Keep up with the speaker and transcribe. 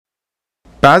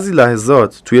بعضی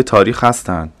لحظات توی تاریخ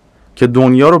هستن که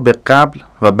دنیا رو به قبل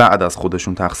و بعد از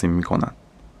خودشون تقسیم میکنن.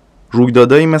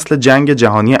 رویدادهایی مثل جنگ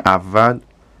جهانی اول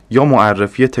یا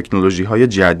معرفی تکنولوژی‌های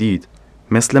جدید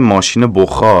مثل ماشین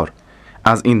بخار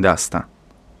از این دستن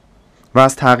و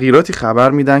از تغییراتی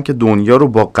خبر میدن که دنیا رو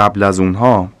با قبل از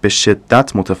اونها به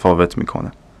شدت متفاوت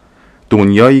میکنه.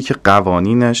 دنیایی که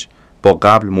قوانینش با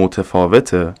قبل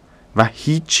متفاوته و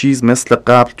هیچ چیز مثل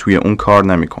قبل توی اون کار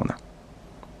نمیکنه.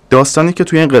 داستانی که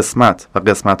توی این قسمت و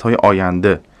قسمت‌های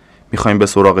آینده میخوایم به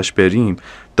سراغش بریم،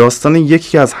 داستان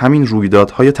یکی از همین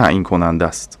رویدادهای تعیین کننده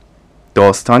است.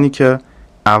 داستانی که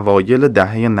اوایل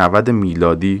دهه 90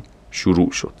 میلادی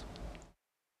شروع شد.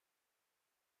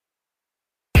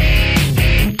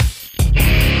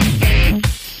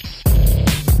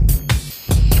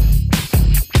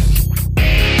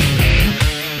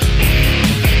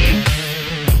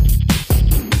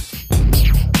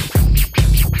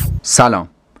 سلام،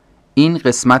 این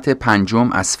قسمت 5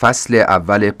 از فصل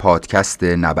اول پادکست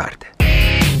نبرده.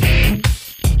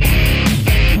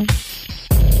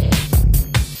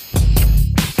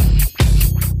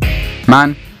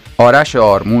 من آرش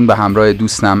آرمون به همراه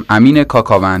دوستم امین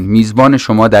کاکاوند میزبان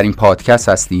شما در این پادکست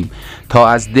هستیم تا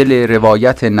از دل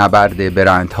روایت نبرد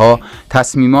برندها،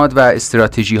 تصمیمات و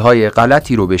استراتژی‌های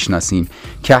غلطی رو بشناسیم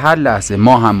که هر لحظه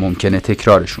ما هم ممکنه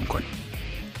تکرارشون کنیم.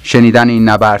 شنیدن این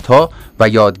نبردها و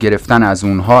یاد گرفتن از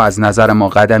اونها از نظر ما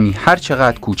قدمی هر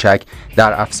چقدر کوچک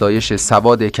در افزایش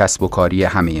سواد کسب و کاری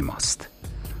همه ماست.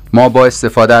 ما با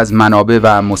استفاده از منابع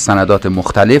و مستندات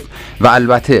مختلف و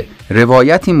البته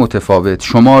روایتی متفاوت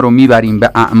شما رو میبریم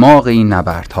به اعماق این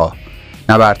نبردها.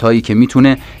 نبردهایی که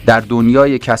میتونه در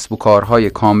دنیای کسب و کارهای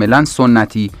کاملا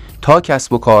سنتی تا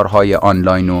کسب و کارهای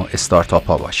آنلاین و استارتاپ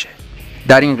ها باشه.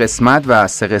 در این قسمت و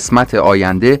 3 قسمت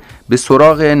آینده به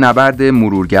سراغ نبرد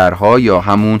مرورگرها یا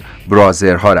همون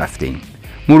برازرها رفتیم.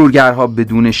 مرورگرها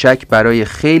بدون شک برای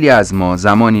خیلی از ما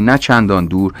زمانی نه چندان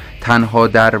دور تنها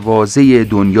دروازه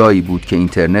دنیایی بود که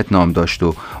اینترنت نام داشت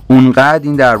و اونقدر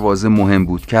این دروازه مهم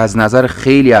بود که از نظر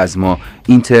خیلی از ما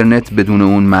اینترنت بدون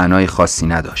اون معنای خاصی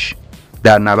نداشت.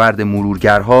 در نبرد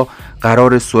مرورگرها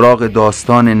قرار سراغ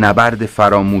داستان نبرد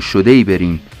فراموش شده‌ای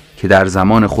بریم که در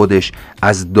زمان خودش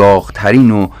از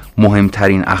داغ‌ترین و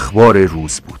مهمترین اخبار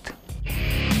روز بود.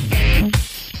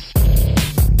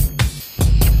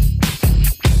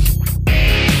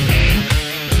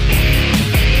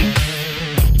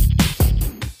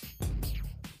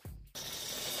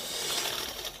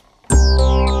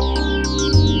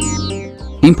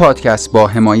 این پادکست با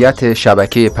حمایت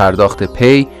شبکه پرداخت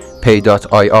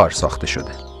pay.ir ساخته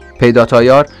شده.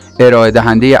 pay.ir ارائه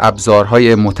دهنده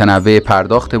ابزارهای متنوع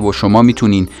پرداخت و شما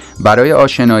میتونین برای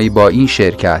آشنایی با این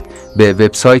شرکت به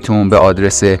وبسایتمون به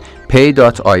آدرس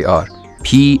pay.ir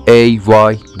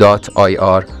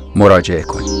مراجعه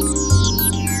کنید.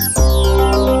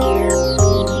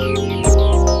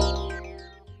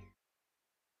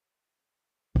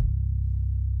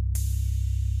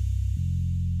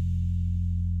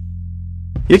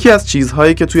 یکی از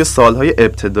چیزهایی که توی سالهای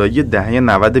ابتدایی دهه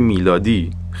 90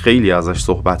 میلادی خیلی ازش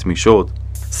صحبت میشد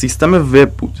سیستم وب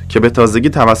بود که به تازگی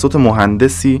توسط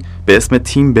مهندسی به اسم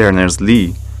تیم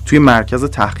برنرز-لی توی مرکز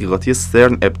تحقیقاتی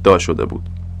سرن ابداع شده بود.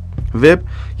 وب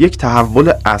یک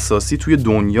تحول اساسی توی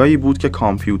دنیایی بود که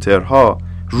کامپیوترها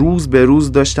روز به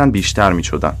روز داشتن بیشتر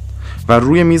میشدن و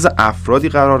روی میز افرادی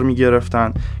قرار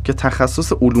میگرفتن که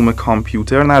تخصص علوم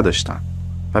کامپیوتر نداشتن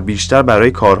و بیشتر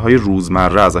برای کارهای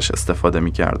روزمره ازش استفاده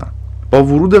میکردن. با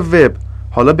ورود وب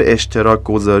حالا به اشتراک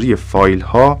گذاری فایل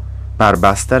ها بر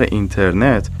بستر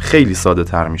اینترنت خیلی ساده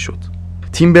تر می شد.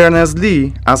 تیم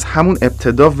برنرز-لی از همون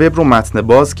ابتدا وب رو متن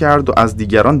باز کرد و از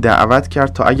دیگران دعوت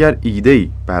کرد تا اگر ایده‌ای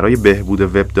برای بهبود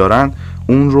وب دارن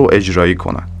اون رو اجرایی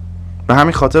کنن. به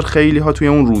همین خاطر خیلی ها توی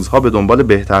اون روزها به دنبال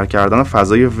بهتر کردن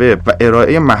فضای وب و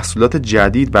ارائه محصولات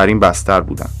جدید بر این بستر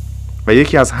بودن. و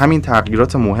یکی از همین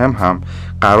تغییرات مهم هم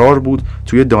قرار بود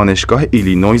توی دانشگاه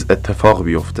ایلینویز اتفاق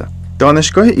بیفته.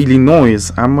 دانشگاه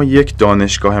ایلینویز اما یک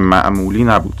دانشگاه معمولی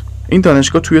نبود. این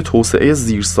دانشگاه توی توسعه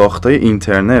زیرساخت‌های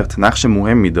اینترنت نقش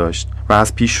مهمی داشت و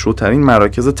از پیشروترین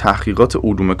مراکز تحقیقات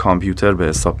علوم کامپیوتر به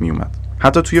حساب می اومد.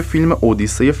 حتی توی فیلم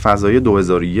اودیسه فضای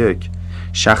 2001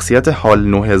 شخصیت هال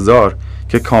 9000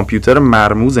 که کامپیوتر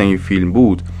مرموز این فیلم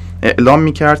بود اعلام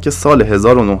می‌کرد که سال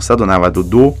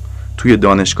 1992 توی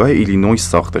دانشگاه ایلینویز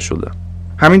ساخته شده.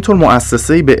 همینطور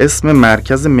مؤسسه‌ای به اسم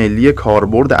مرکز ملی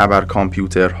کاربرد ابر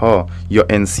کامپیوترها یا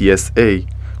NCSA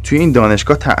توی این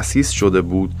دانشگاه تأسیس شده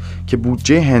بود که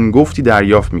بودجه هنگفتی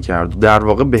دریافت می‌کرد و در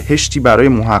واقع بهشتی برای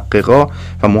محققا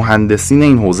و مهندسین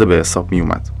این حوزه به حساب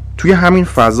می‌اومد. توی همین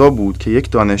فضا بود که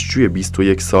یک دانشجوی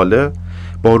 21 ساله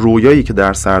با رویایی که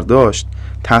در سر داشت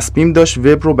تصمیم داشت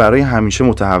وب رو برای همیشه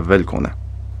متحول کنه.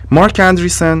 مارک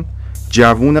اندریسن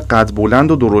جوون قد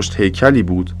بلند و درشت هیکلی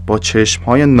بود با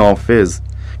چشمهای نافذ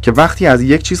که وقتی از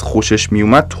یک چیز خوشش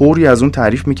میومد طوری از اون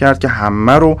تعریف میکرد که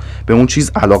همه رو به اون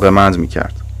چیز علاقه‌مند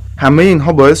میکرد. همه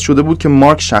اینها باعث شده بود که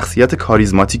مارک شخصیت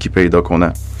کاریزماتیکی پیدا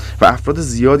کنه و افراد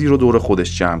زیادی رو دور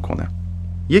خودش جمع کنه.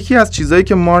 یکی از چیزایی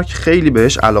که مارک خیلی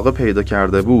بهش علاقه پیدا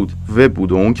کرده بود وب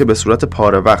بود و اون که به صورت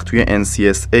پاره وقت توی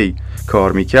NCSA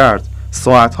کار میکرد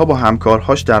ساعتها با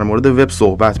همکارهاش در مورد وب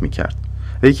صحبت میکرد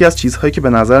و یکی از چیزهایی که به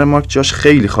نظر مارک جاش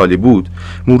خیلی خالی بود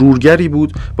مرورگری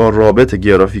بود با رابط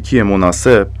گرافیکی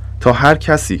مناسب تا هر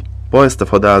کسی با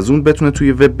استفاده از اون بتونه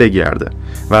توی وب بگرده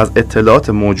و از اطلاعات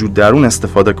موجود در اون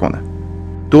استفاده کنه.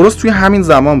 درست توی همین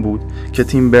زمان بود که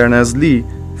تیم برنرز-لی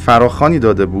فراخوانی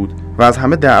داده بود و از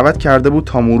همه دعوت کرده بود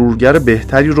تا مرورگر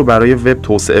بهتری رو برای وب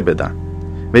توسعه بدن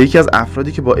و یکی از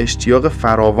افرادی که با اشتیاق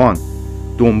فراوان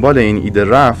دنبال این ایده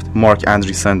رفت مارک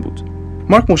اندریسن بود.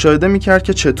 مارک مشاهده میکرد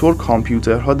که چطور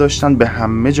کامپیوترها داشتن به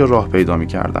همه جا راه پیدا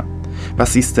میکردن و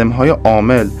سیستم‌های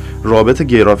عامل رابط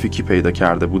گرافیکی پیدا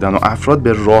کرده بودن و افراد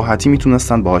به راحتی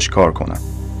میتونستن باهاش کار کنن.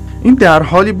 این در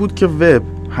حالی بود که وب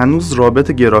هنوز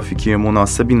رابط گرافیکی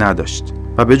مناسبی نداشت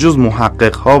و به جز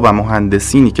محقق‌ها و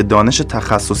مهندسینی که دانش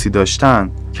تخصصی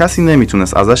داشتن کسی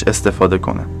نمیتونست ازش استفاده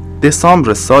کنه.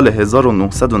 دسامبر سال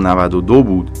 1992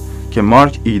 بود که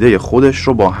مارک ایده خودش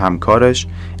رو با همکارش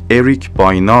اریک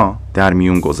باینا در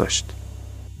میون گذاشت.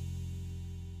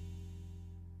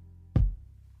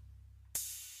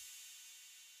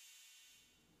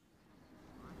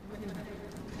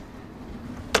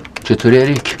 چطوری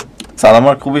اریک؟ سلام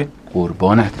مارک، خوبی؟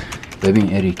 قربانت.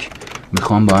 ببین اریک،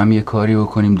 میخوام با هم یه کاری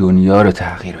بکنیم دنیا رو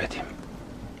تغییر بدیم.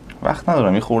 وقت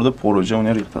ندارم، یه خورده پروژه اون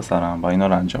ریخته سرم با اینا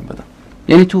رو انجام بدم.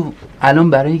 یعنی تو الان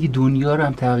برای اینکه دنیا رو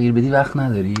هم تغییر بدی وقت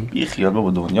نداری؟ بی خیال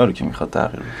بابا، دنیا رو که میخواد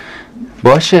تغییر بده.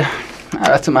 باشه،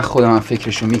 البته من خودم هم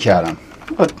فکرشو میکردم.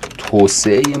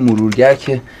 توسعه مرورگر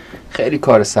که خیلی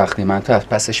کار سختی، من تو از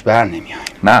پسش بر نمیایم.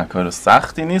 نه کار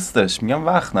سختی نیستش، میگم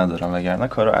وقت ندارم، وگرنه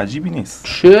کار عجیبی نیست.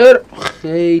 چرا؟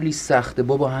 خیلی سخته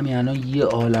بابا. همین الان یه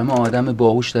عالمه آدم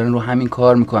باهوش دارن رو همین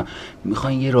کار میکنن،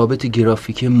 میخوان یه رابط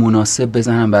گرافیکی مناسب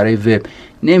بزنن برای وب.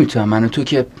 نمیتونم من و تو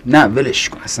که نه، ولش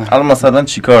کن اصلا. الان مثلا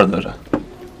چی کار داره؟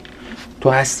 تو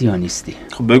هستی یا نیستی؟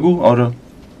 خب بگو. آره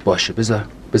باشه، بذار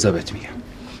بهت میگم.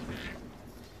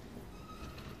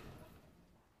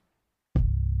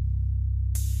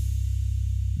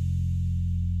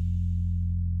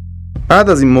 بعد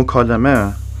از این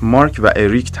مکالمه مارک و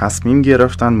اریک تصمیم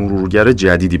گرفتن مرورگر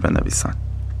جدیدی بنویسن.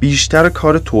 بیشتر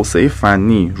کار توسعه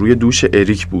فنی روی دوش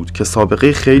اریک بود که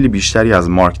سابقه خیلی بیشتری از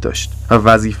مارک داشت و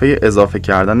وظیفه اضافه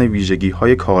کردن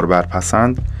ویژگی‌های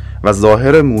کاربرپسند و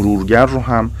ظاهر مرورگر رو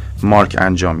هم مارک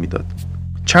انجام میداد.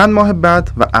 چند ماه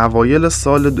بعد و اوایل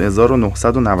سال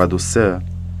 1993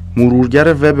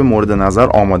 مرورگر وب مورد نظر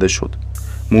آماده شد.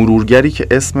 مرورگری که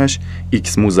اسمش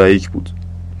ایکس موزاییک بود.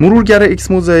 مرورگر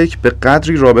ایکس موزاییک به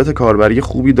قدری رابط کاربری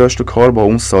خوبی داشت و کار با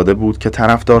اون ساده بود که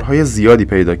طرفدارهای زیادی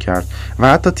پیدا کرد و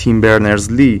حتی تیم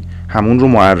برنرز-لی همون رو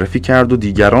معرفی کرد و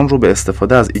دیگران رو به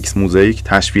استفاده از ایکس موزاییک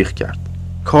تشویق کرد.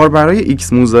 کاربرای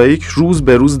ایکس موزاییک روز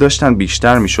به روز داشتن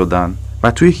بیشتر می شدن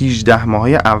و توی 18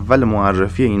 ماهه اول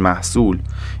معرفی این محصول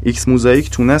ایکس موزاییک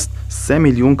تونست 3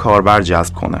 میلیون کاربر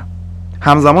جذب کنه.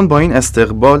 همزمان با این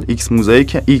استقبال ایکس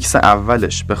موزاییک ایکس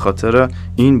اولش به خاطر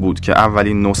این بود که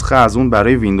اولین نسخه از اون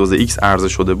برای ویندوز ایکس عرضه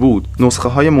شده بود، نسخه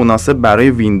های مناسب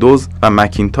برای ویندوز و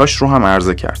مکینتاش رو هم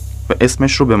عرضه کرد و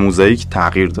اسمش رو به موزاییک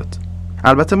تغییر داد.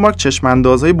 البته مارک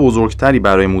چشم‌اندازهای بزرگتری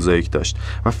برای موزاییک داشت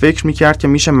و فکر میکرد که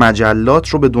میشه مجلات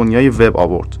رو به دنیای وب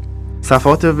آورد.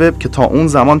 صفحات وب که تا اون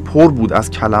زمان پر بود از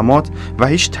کلمات و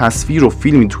هیچ تصویر و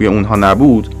فیلمی توی اونها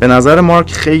نبود، به نظر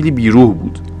مارک خیلی بیروح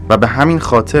بود و به همین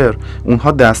خاطر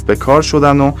اونها دست به کار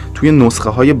شدن و توی نسخه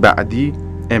های بعدی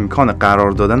امکان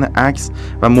قرار دادن عکس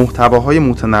و محتواهای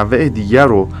متنوع دیگر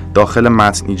رو داخل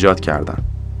متن ایجاد کردن.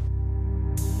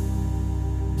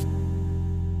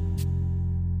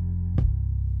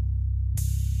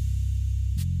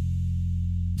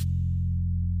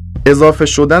 اضافه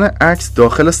شدن عکس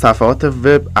داخل صفحات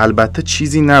وب البته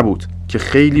چیزی نبود که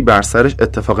خیلی بر سرش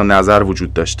اتفاق نظر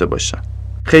وجود داشته باشه.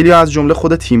 خیلی از جمله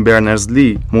خود تیم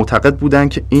برنرز-لی معتقد بودن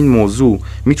که این موضوع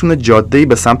میتونه جاده‌ای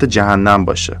به سمت جهنم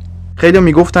باشه. خیلی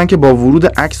میگفتن که با ورود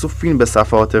عکس و فیلم به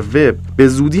صفحات وب به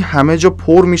زودی همه جا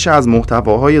پر میشه از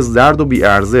محتواهای زرد و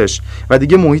بی‌ارزش و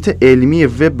دیگه محیط علمی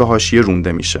وب به حاشیه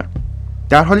رونده میشه.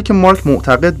 در حالی که مارک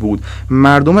معتقد بود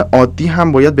مردم عادی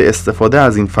هم باید به استفاده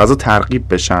از این فضا ترغیب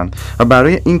بشن و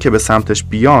برای اینکه به سمتش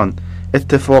بیان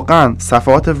اتفاقاً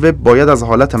صفحات وب باید از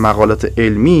حالت مقالات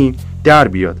علمی در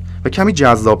بیاد و کمی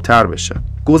جذابتر بشه.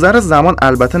 گذر زمان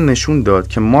البته نشون داد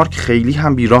که مارک خیلی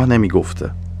هم بیراه نمیگفته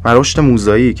و رشد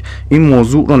موزاییک این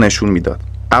موضوع رو نشون میداد.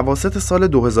 اواسط سال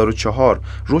 2004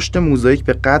 رشد موزاییک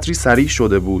به قدری سریع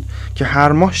شده بود که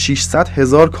هر ماه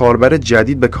 600,000 کاربر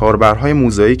جدید به کاربرهای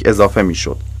موزاییک اضافه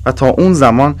میشد و تا اون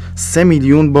زمان 3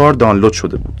 میلیون بار دانلود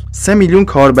شده بود. 3 میلیون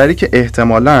کاربری که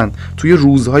احتمالاً توی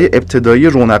روزهای ابتدایی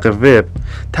رونق وب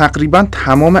تقریباً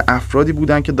تمام افرادی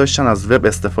بودن که داشتن از وب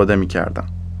استفاده میکردن.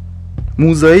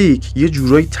 موزاییک یه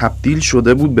جورایی تبدیل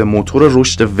شده بود به موتور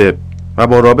رشد وب و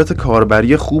با رابط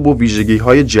کاربری خوب و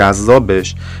ویژگی‌های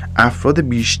جذابش افراد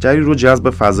بیشتری رو جذب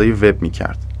فضای وب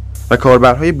می‌کرد و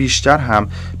کاربرهای بیشتر هم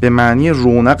به معنی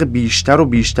رونق بیشتر و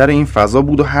بیشتر این فضا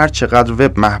بود و هر چقدر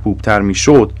وب محبوب‌تر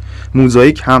می‌شد،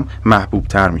 موزاییک هم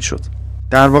محبوب‌تر می‌شد.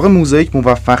 در واقع موزاییک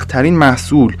موفق‌ترین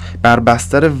محصول بر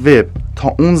بستر وب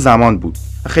تا اون زمان بود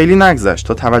و خیلی نگذشت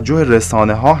تا توجه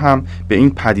رسانه‌ها هم به این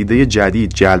پدیده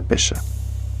جدید جلب بشه.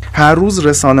 هر روز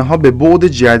رسانه‌ها به بعد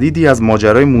جدیدی از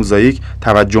ماجرای موزاییک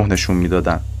توجه نشون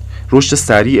میدادن. رشد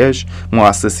سریعش،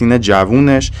 مؤسسین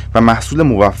جوونش و محصول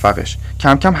موفقش.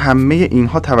 کم کم همه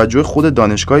اینها توجه خود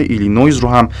دانشگاه ایلینویز رو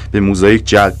هم به موزاییک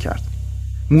جلب کرد.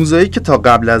 موزاییک که تا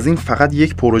قبل از این فقط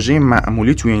یک پروژه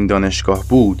معمولی توی این دانشگاه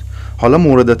بود، حالا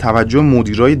مورد توجه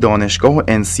مدیرای دانشگاه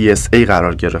و NCSA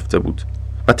قرار گرفته بود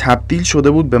و تبدیل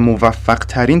شده بود به موفق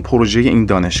ترین پروژه این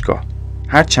دانشگاه.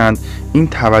 هرچند این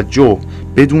توجه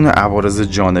بدون عوارض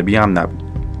جانبی هم نبود.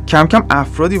 کم کم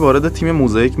افرادی وارد تیم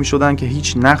موزاییک می شدن که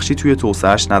هیچ نقشی توی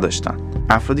توسعه‌اش نداشتن.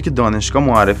 افرادی که دانشگاه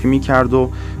معرفی می کرد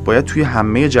و باید توی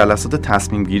همه جلسات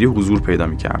تصمیم گیری حضور پیدا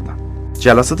می کردن.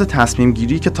 جلسات تصمیم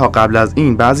گیری که تا قبل از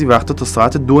این بعضی وقتا تا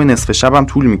ساعت 2 نصف شب هم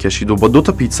طول می کشید و با 2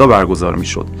 تا پیتزا برگزار می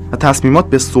شد و تصمیمات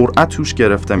به سرعت توش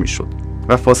گرفته می شد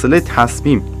و فاصله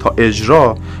تصمیم تا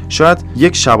اجرا شاید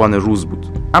 1 شبانه روز بود.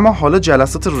 اما حالا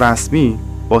جلسات رسمی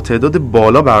با تعداد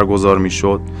بالا برگزار می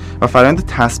شد و فرآیند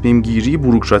تصمیم گیری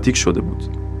بوروکراتیک شده بود.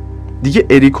 دیگه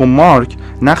اریک و مارک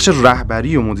نقش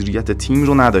رهبری و مدیریت تیم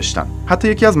رو نداشتن. حتی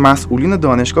یکی از مسئولین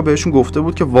دانشگاه بهشون گفته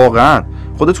بود که واقعا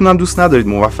خودتون هم دوست ندارید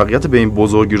موفقیت به این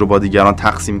بزرگی رو با دیگران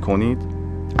تقسیم کنید.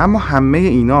 اما همه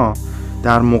اینا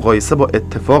در مقایسه با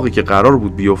اتفاقی که قرار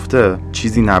بود بیفته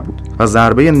چیزی نبود و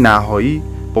ضربه نهایی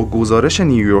با گزارش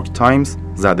نیویورک تایمز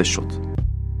زده شد.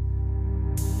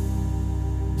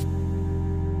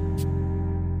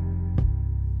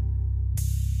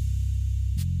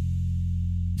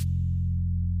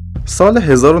 سال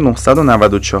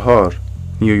 1994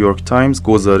 نیویورک تایمز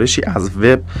گزارشی از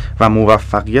وب و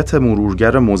موفقیت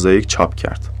مرورگر موزاییک چاپ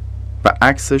کرد و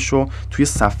عکسش رو توی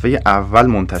صفحه اول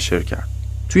منتشر کرد.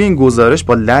 توی این گزارش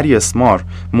با لری اسمار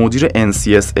مدیر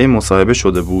NCSA مصاحبه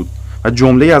شده بود و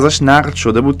جمله ازش نقل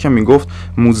شده بود که میگفت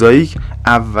موزاییک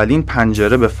اولین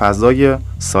پنجره به فضای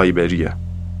سایبریه.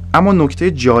 اما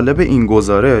نکته جالب این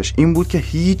گزارش این بود که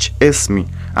هیچ اسمی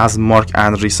از مارک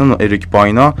اندریسون و اریک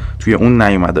باینا توی اون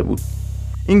نیومده بود.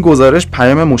 این گزارش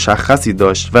پیام مشخصی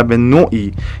داشت و به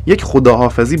نوعی یک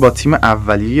خداحافظی با تیم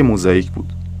اولیه موزاییک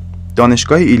بود.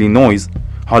 دانشگاه ایلینویز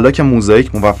حالا که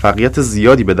موزاییک موفقیت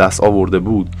زیادی به دست آورده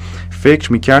بود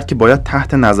فکر میکرد که باید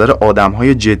تحت نظر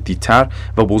آدمهای جدیتر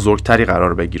و بزرگتری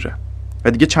قرار بگیره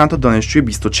و دیگه چند تا دانشجوی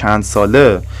 20 و چند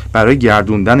ساله برای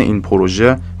گردوندن این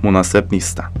پروژه مناسب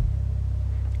نیستن.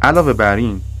 علاوه بر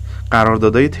این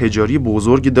قراردادهای تجاری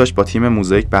بزرگی داشت با تیم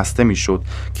موزاییک بسته میشد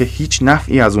که هیچ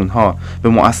نفعی از اونها به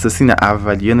مؤسسین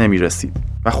اولیه نمیرسید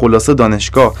و خلاصه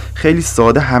دانشگاه خیلی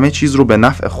ساده همه چیز رو به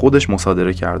نفع خودش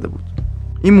مصادره کرده بود.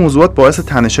 این موضوعات باعث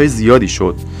تنش‌های زیادی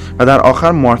شد و در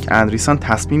آخر مارک اندریسون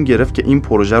تصمیم گرفت که این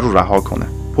پروژه رو رها کنه.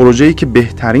 پروژه‌ای که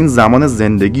بهترین زمان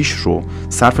زندگیش رو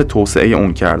صرف توسعه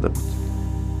اون کرده بود.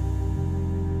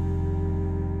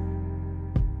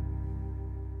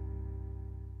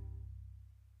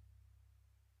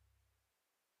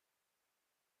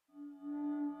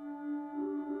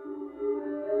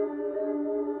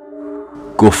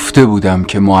 گفته بودم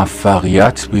که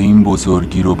موفقیت به این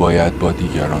بزرگی رو باید با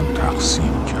دیگران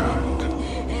تقسیم کرد.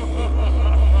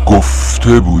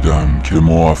 گفته بودم که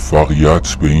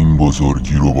موفقیت به این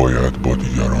بزرگی رو باید با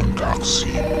دیگران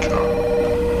تقسیم کرد.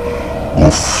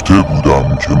 گفته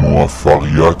بودم که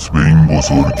موفقیت به این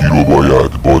بزرگی رو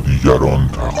باید با دیگران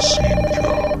تقسیم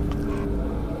کرد.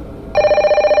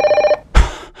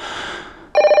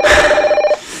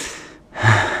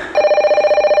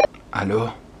 الو.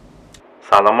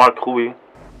 سلام مارک، خوبی؟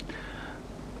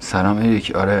 سلام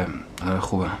اریک. آره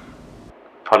خوبم.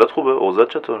 حالت خوبه؟ اوضاع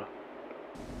چطوره؟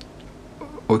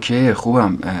 اوکی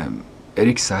خوبم.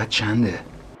 اریک ساعت چنده؟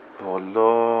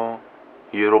 والا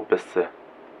 1:03.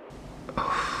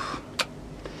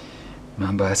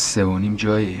 من باید 3:30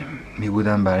 جایی می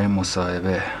بودم برای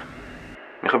مصاحبه.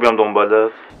 میخوای بیام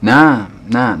دنبالت؟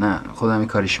 نه خودم این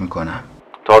کاریش میکنم.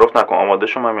 تعارف نکن، آماده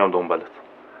شو، من میام دنبالت.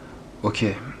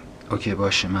 اوکی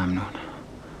باشه، ممنون.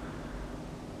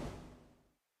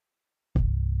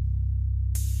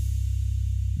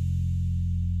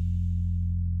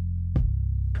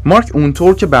 مارک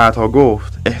اونطور که بعدها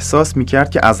گفت احساس میکرد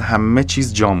که از همه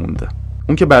چیز جا مونده.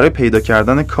 اون که برای پیدا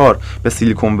کردن کار به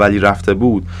سیلیکون ولی رفته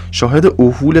بود شاهد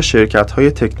اهول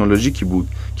شرکت‌های تکنولوژیکی بود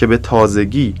که به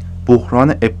تازگی بحران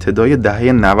ابتدای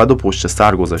دهه 90 و پشت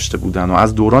سر گذاشته بودن و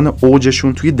از دوران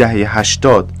اوجشون توی دهه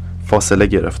 80 فاصله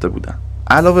گرفته بودن.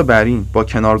 علاوه بر این با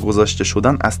کنار گذاشته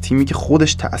شدن از تیمی که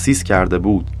خودش تأسیس کرده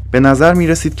بود به نظر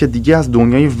میرسید که دیگه از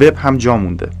دنیای وب هم جا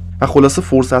مونده و خلاصه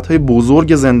فرصت‌های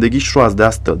بزرگ زندگیش رو از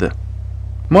دست داده.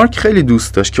 مارک خیلی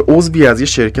دوست داشت که عضوی از یه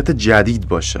شرکت جدید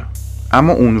باشه،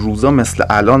 اما اون روزا مثل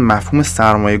الان مفهوم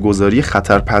سرمایه گذاری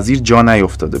خطرپذیر جا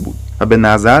نیفتاده بود و به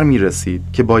نظر می رسید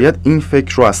که باید این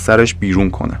فکر رو از سرش بیرون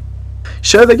کنه.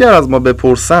 شاید اگر از ما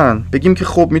بپرسن بگیم که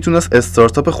خب میتونست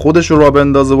استارتاپ خودش رو راه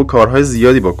بندازه و کارهای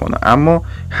زیادی بکنه، اما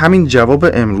همین جواب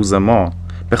امروز ما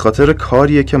به خاطر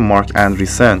کاریه که مارک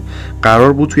اندریسن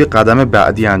قرار بود توی قدم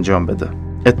بعدی انجام بده.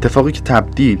 اتفاقی که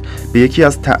تبدیل به یکی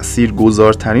از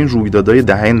تأثیرگذارترین رویدادهای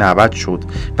دهه 90 شد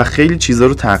و خیلی چیزا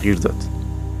رو تغییر داد.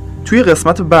 توی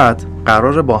قسمت بعد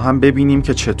قراره با هم ببینیم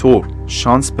که چطور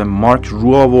شانس به مارک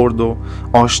رو آورد و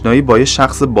آشنایی با یه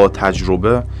شخص با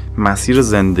تجربه مسیر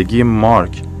زندگی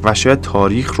مارک و شاید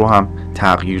تاریخ رو هم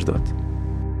تغییر داد.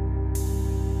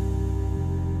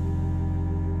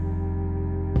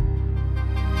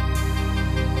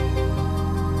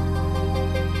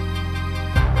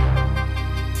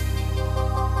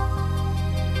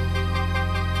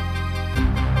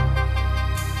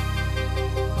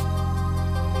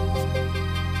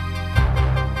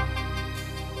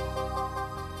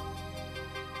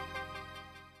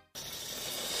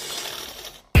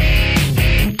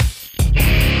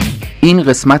 این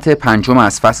قسمت پنجم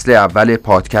از فصل اول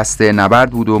پادکست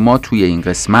نبرد بود و ما توی این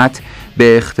قسمت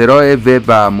به اختراع وب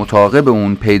و متعاقب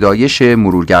اون پیدایش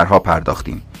مرورگرها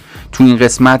پرداختیم. توی این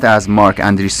قسمت از مارک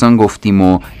اندریسن گفتیم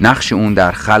و نقش اون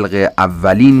در خلق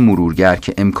اولین مرورگر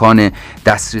که امکان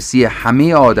دسترسی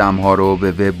همه آدم‌ها رو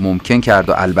به وب ممکن کرد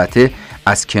و البته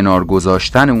از کنار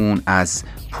گذاشتن اون از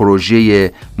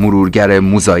پروژه مرورگر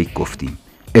موزاییک گفتیم.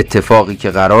 اتفاقی که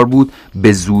قرار بود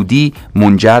به زودی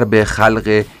منجر به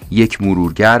خلق یک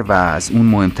مرورگر و از اون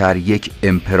مهمتر یک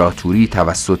امپراتوری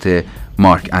توسط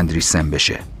مارک اندریسن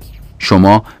بشه.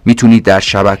 شما میتونید در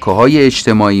شبکه‌های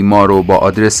اجتماعی ما رو با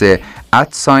آدرس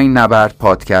 @نبرد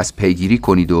پادکست پیگیری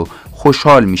کنید و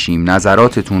خوشحال میشیم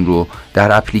نظراتتون رو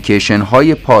در اپلیکیشن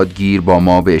های پادگیر با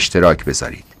ما به اشتراک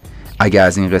بذارید. اگر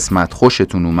از این قسمت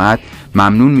خوشتون اومد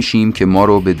ممنون میشیم که ما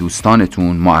رو به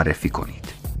دوستانتون معرفی کنید.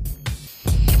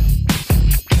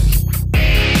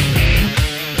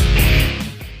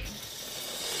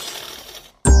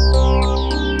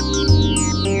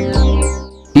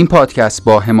 این پادکست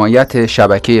با حمایت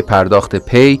شبکه پرداخت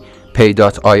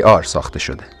pay.ir ساخته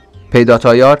شده.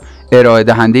 pay.ir ارائه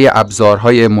دهنده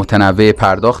ابزارهای متنوع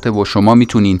پرداخت و شما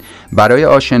میتونین برای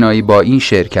آشنایی با این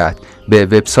شرکت به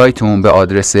وبسایت اون به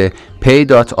آدرس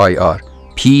pay.ir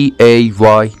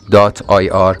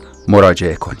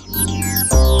مراجعه کنید.